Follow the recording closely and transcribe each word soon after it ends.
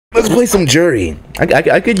Let's play some Juri.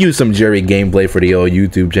 I could use some Juri gameplay for the old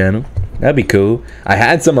YouTube channel. That'd be cool. I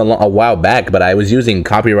had some a while back, but I was using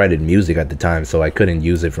copyrighted music at the time, so I couldn't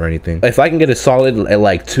use it for anything. If I can get a solid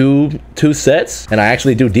like two sets, and I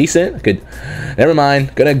actually do decent, I could. Never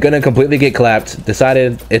mind. Gonna completely get clapped.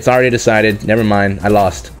 Decided. It's already decided. Never mind. I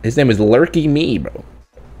lost. His name is Lurky Me, bro.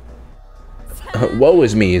 Woe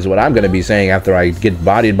is me is what I'm gonna be saying after I get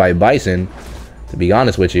bodied by Bison. To be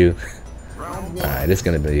honest with you. Alright, this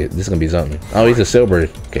is gonna be something. Oh, he's a silver.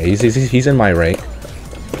 Okay, he's in my rank.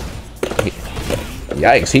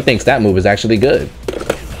 Yikes, he thinks that move is actually good.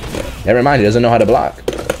 Never mind, he doesn't know how to block.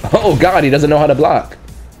 Oh god, he doesn't know how to block.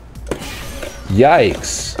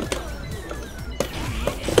 Yikes.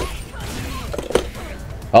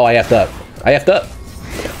 Oh, I effed up. I effed up.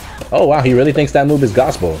 Oh wow, he really thinks that move is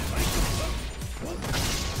gospel.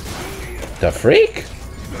 The freak?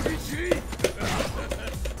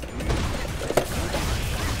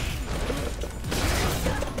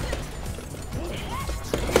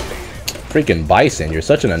 Freaking Bison, you're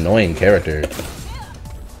such an annoying character. Of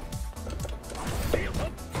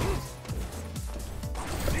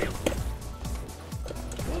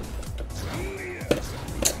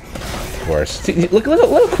course. See, look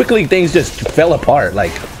how quickly things just fell apart.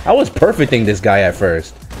 Like, I was perfecting this guy at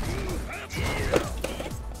first.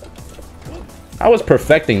 I was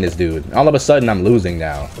perfecting this dude. All of a sudden, I'm losing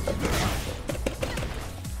now.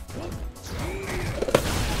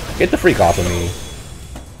 Get the freak off of me.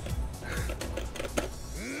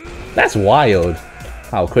 That's wild.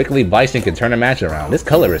 How quickly Bison can turn a match around. This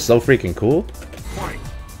color is so freaking cool.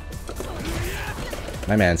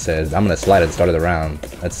 My man said, I'm gonna slide at the start of the round.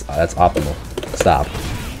 That's optimal. Stop.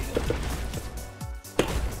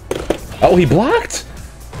 Oh, he blocked?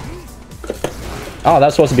 Oh,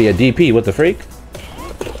 that's supposed to be a DP. What the freak?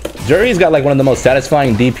 Juri's got like one of the most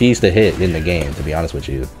satisfying DPs to hit in the game, to be honest with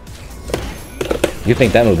you. You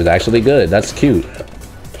think that move is actually good. That's cute.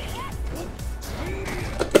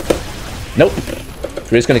 Nope. If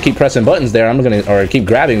you're just gonna keep pressing buttons there, or keep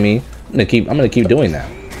grabbing me, I'm gonna keep doing that.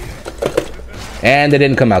 And they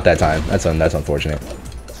didn't come out that time. That's unfortunate.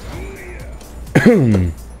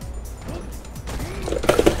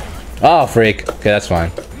 Oh freak. Okay, that's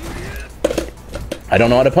fine. I don't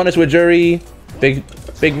know how to punish with Juri. Big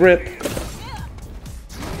rip.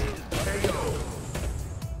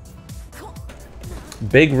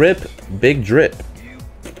 Big rip, big drip.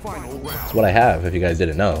 That's what I have, if you guys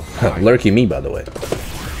didn't know. Lurky me, by the way.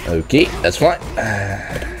 Okay, that's fine.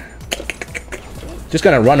 Just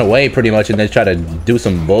gonna run away pretty much and then try to do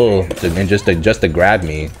some bull just to grab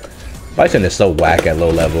me. Bison is so whack at low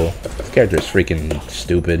level. This character is freaking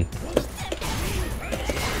stupid.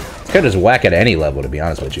 This character's whack at any level, to be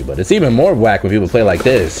honest with you, but it's even more whack when people play like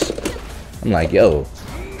this. I'm like, yo.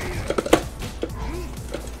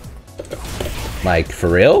 Like, for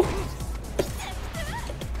real?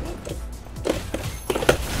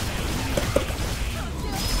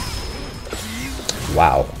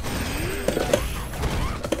 Wow.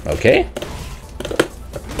 Okay.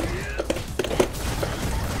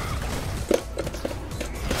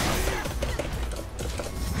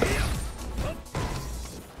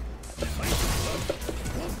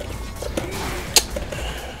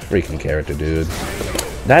 Freaking character, dude.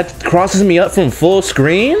 That crosses me up from full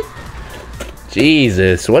screen?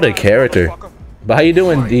 Jesus, what a character. But how you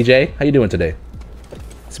doing, DJ? How you doing today?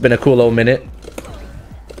 It's been a cool old minute.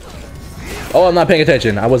 Oh, I'm not paying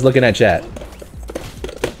attention. I was looking at chat.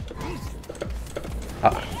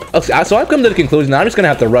 So I've come to the conclusion that I'm just going to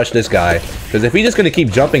have to rush this guy. Because if he's just going to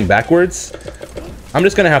keep jumping backwards, I'm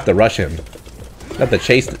just going to have to rush him. I have to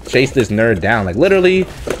chase this nerd down. Like, literally,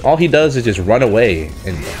 all he does is just run away.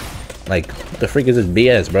 And, like, what the freak is this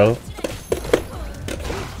BS, bro?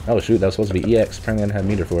 Oh, shoot, that was supposed to be EX. Apparently I didn't have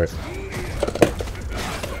meter for it.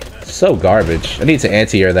 So garbage. I need to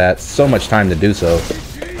anti-air that. So much time to do so.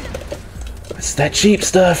 It's that cheap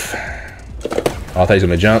stuff. Oh, I thought he was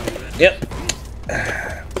gonna jump. Yep.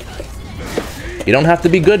 You don't have to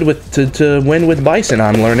be good to win with Bison,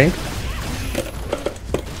 I'm learning.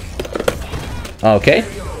 Okay.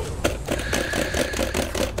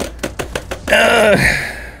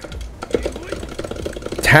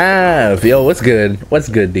 Tav, yo, what's good? What's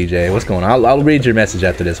good, DJ? What's going on? I'll read your message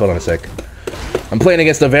after this. Hold on a sec. I'm playing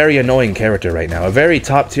against a very annoying character right now. A very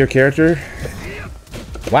top-tier character.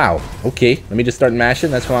 Wow. Okay. Let me just start mashing.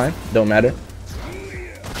 That's fine. Don't matter.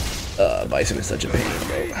 Bison is such a pain,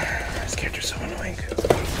 bro. This character's so annoying.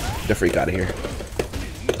 Get the freak out of here.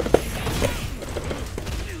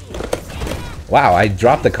 Wow, I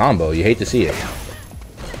dropped the combo. You hate to see it.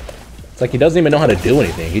 It's like he doesn't even know how to do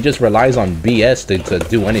anything. He just relies on BS to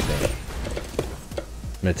do anything.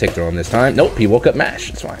 gonna tick throw him this time. Nope, he woke up mash.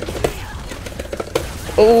 It's fine.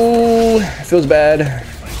 Oh, feels bad.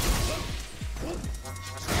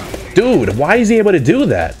 Dude, why is he able to do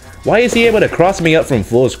that? Why is he able to cross me up from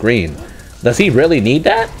full screen? Does he really need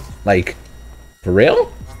that? Like, for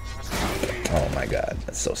real? Oh my god,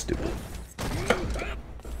 that's so stupid.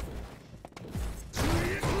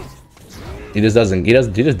 He just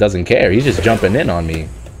doesn't care. He's just jumping in on me.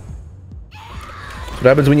 What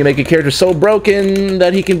happens when you make a character so broken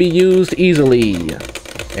that he can be used easily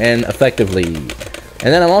and effectively?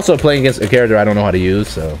 And then I'm also playing against a character I don't know how to use,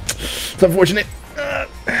 so it's unfortunate.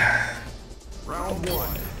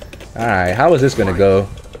 Alright, how is this gonna go?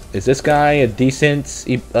 Is this guy a decent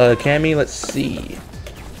Cammy? Let's see.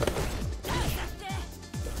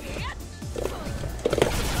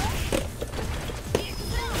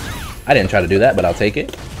 I didn't try to do that, but I'll take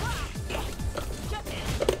it.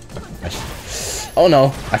 Oh no,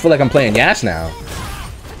 I feel like I'm playing Yas now.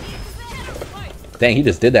 Dang, he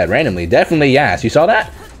just did that randomly. Definitely Yas. You saw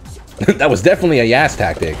that? That was definitely a Yas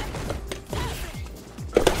tactic.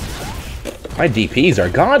 My DPs are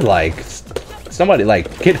godlike. Somebody,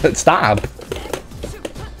 like, stop.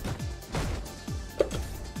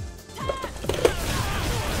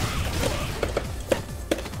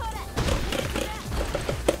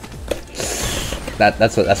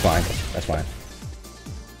 That's fine. That's fine.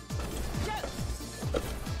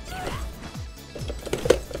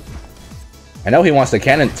 I know he wants the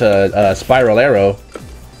cannon to spiral arrow.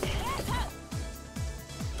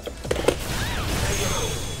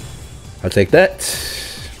 I'll take that.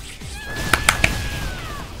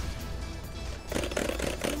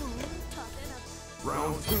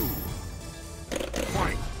 Round 2.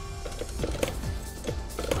 Fight.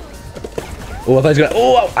 Oh, I thought he was gonna.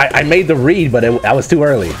 Oh, I made the read, but I was too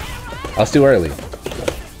early. I was too early.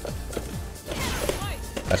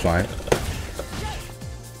 That's fine.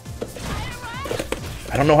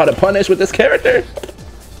 I don't know how to punish with this character.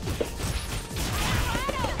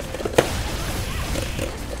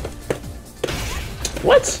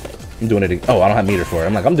 What? I'm doing it again. Oh, I don't have meter for it.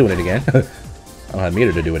 I'm like, I'm doing it again. I don't have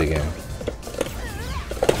meter to do it again.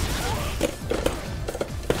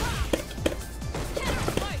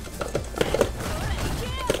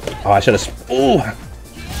 Oh, I should have. Ooh!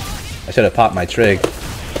 I should have popped my trig.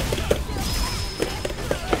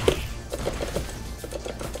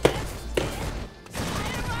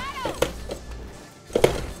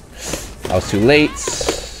 I was too late.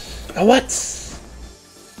 Oh, what?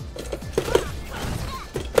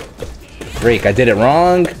 Freak, I did it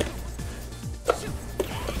wrong.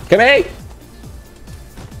 Come here.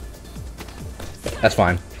 That's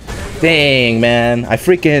fine. Dang, man. I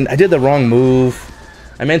did the wrong move.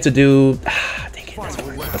 I meant to do... dang it, that's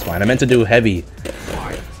fine. That's fine. I meant to do heavy.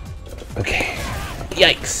 Okay.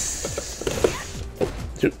 Yikes. Oh,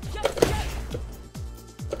 shoot.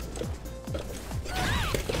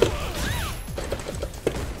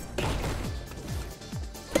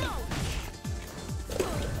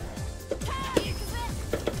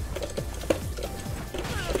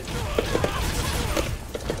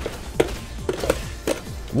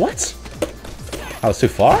 What? I was too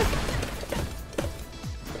far?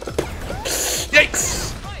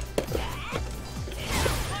 Yikes!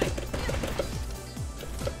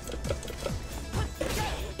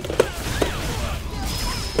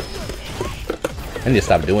 I need to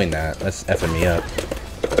stop doing that. That's effing me up.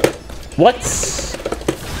 What?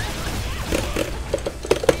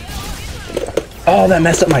 Oh, that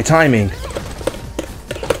messed up my timing.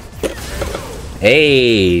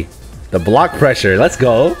 Hey! The block pressure, let's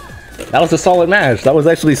go. That was a solid match. That was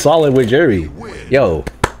actually solid with Juri. Yo,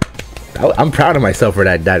 I'm proud of myself for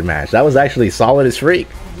that match. That was actually solid as freak.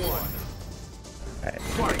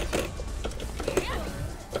 Right.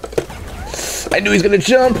 I knew he's gonna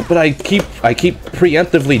jump, but I keep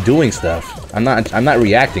preemptively doing stuff. I'm not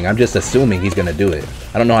reacting. I'm just assuming he's gonna do it.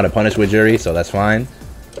 I don't know how to punish with Juri, so that's fine.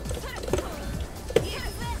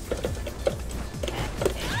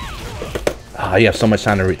 Oh, you have so much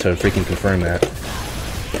time to freaking confirm that.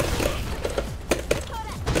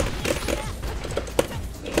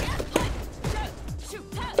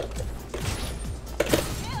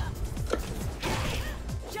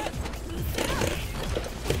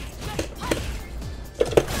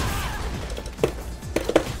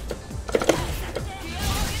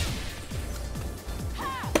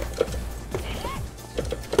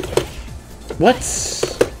 What?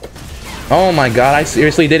 Oh my god, I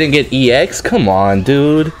seriously didn't get EX? Come on,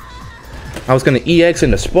 dude. I was gonna EX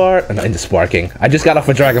into sparking. I just got off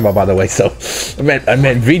a Dragon Ball, by the way, so I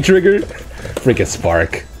meant V-trigger. Freaking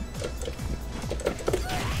spark.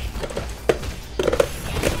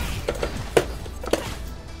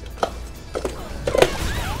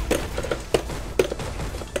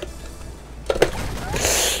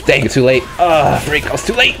 Dang, too late. Freak, I was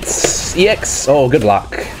too late. EX. Oh, good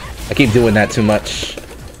block. I keep doing that too much.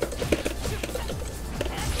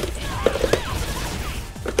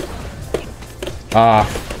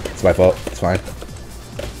 It's my fault. It's fine.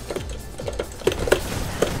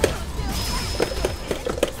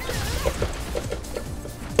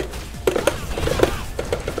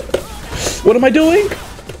 What am I doing?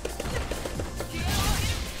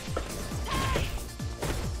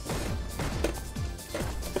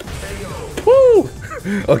 Woo!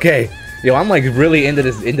 Okay. Yo, I'm like really into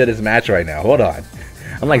this match right now. Hold on.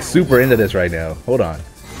 I'm like super into this right now. Hold on.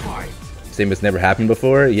 Same as never happened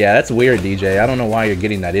before? Yeah, that's weird, DJ. I don't know why you're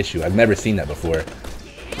getting that issue. I've never seen that before.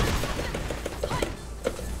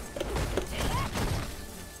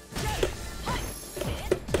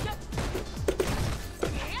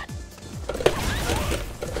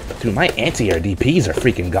 Dude, my anti-air DPs are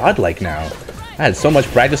freaking godlike now. I had so much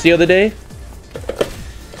practice the other day.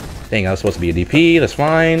 Dang, I was supposed to be a DP. That's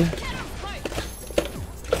fine.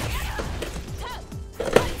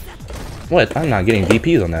 What? I'm not getting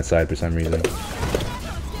DPs on that side for some reason.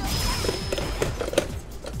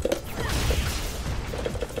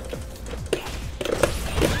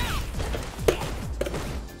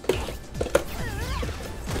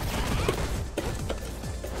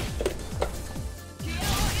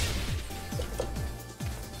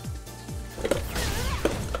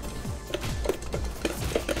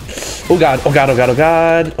 Oh god, oh god, oh god, oh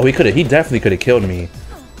god. Oh, he definitely could have killed me.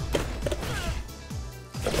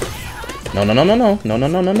 No, no, no, no, no, no, no,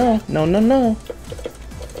 no, no, no, no, no, no.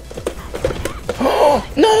 Oh,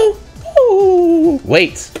 no! Oh,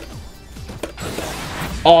 wait.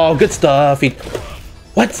 Oh, good stuff.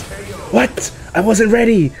 What? What? I wasn't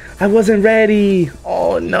ready. I wasn't ready.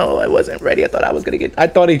 Oh, no, I wasn't ready. I thought I was gonna get... I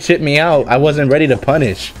thought he chipped me out. I wasn't ready to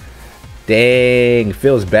punish. Dang,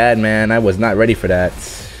 feels bad, man. I was not ready for that.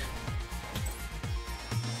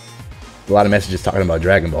 A lot of messages talking about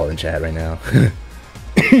Dragon Ball in chat right now.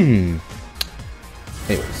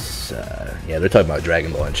 Anyways, yeah, they're talking about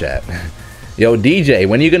Dragon Ball in chat. Yo, DJ,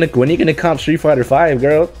 when are you gonna comp Street Fighter 5,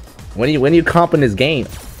 girl? When you comping this game?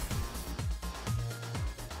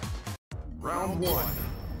 Round 1.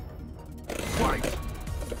 Fight.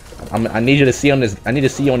 I need you to see on this. I need to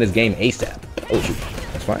see you on this game ASAP. Oh shoot,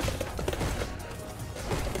 that's fine.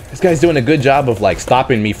 This guy's doing a good job of like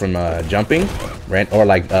stopping me from jumping, right? Or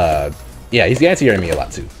like yeah, he's anti-airing me a lot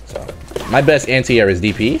too. So my best anti-air is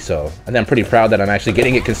DP, so I think I'm pretty proud that I'm actually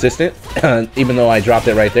getting it consistent. Even though I dropped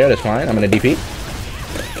it right there, that's fine. I'm gonna DP.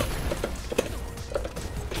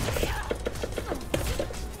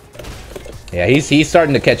 Yeah, he's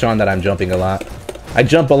starting to catch on that I'm jumping a lot. I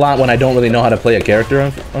jump a lot when I don't really know how to play a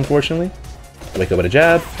character, unfortunately. Wake up with a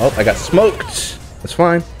jab. Oh, I got smoked. That's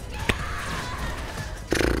fine.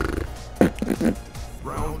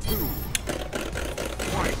 Round 2.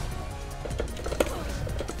 Fight.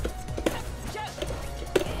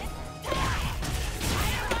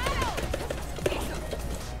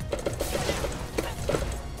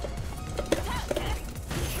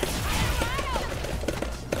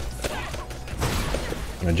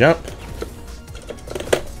 I'm gonna jump.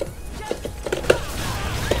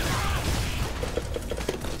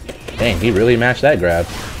 Dang, he really matched that grab.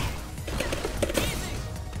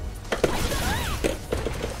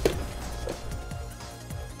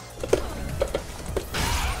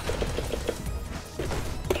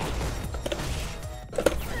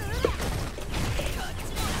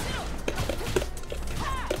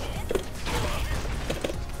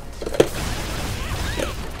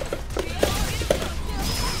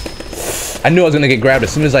 I knew I was gonna get grabbed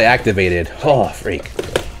as soon as I activated. Oh, freak.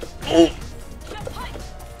 Oh.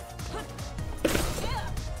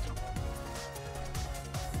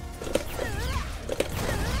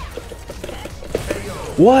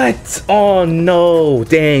 What? Oh no.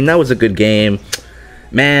 Dang, that was a good game.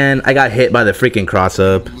 Man, I got hit by the freaking cross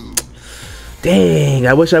up. Dang,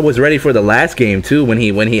 I wish I was ready for the last game too when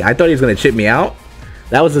he I thought he was gonna chip me out.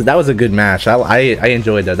 That was a good match. I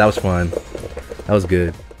enjoyed that. That was fun. That was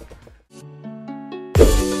good.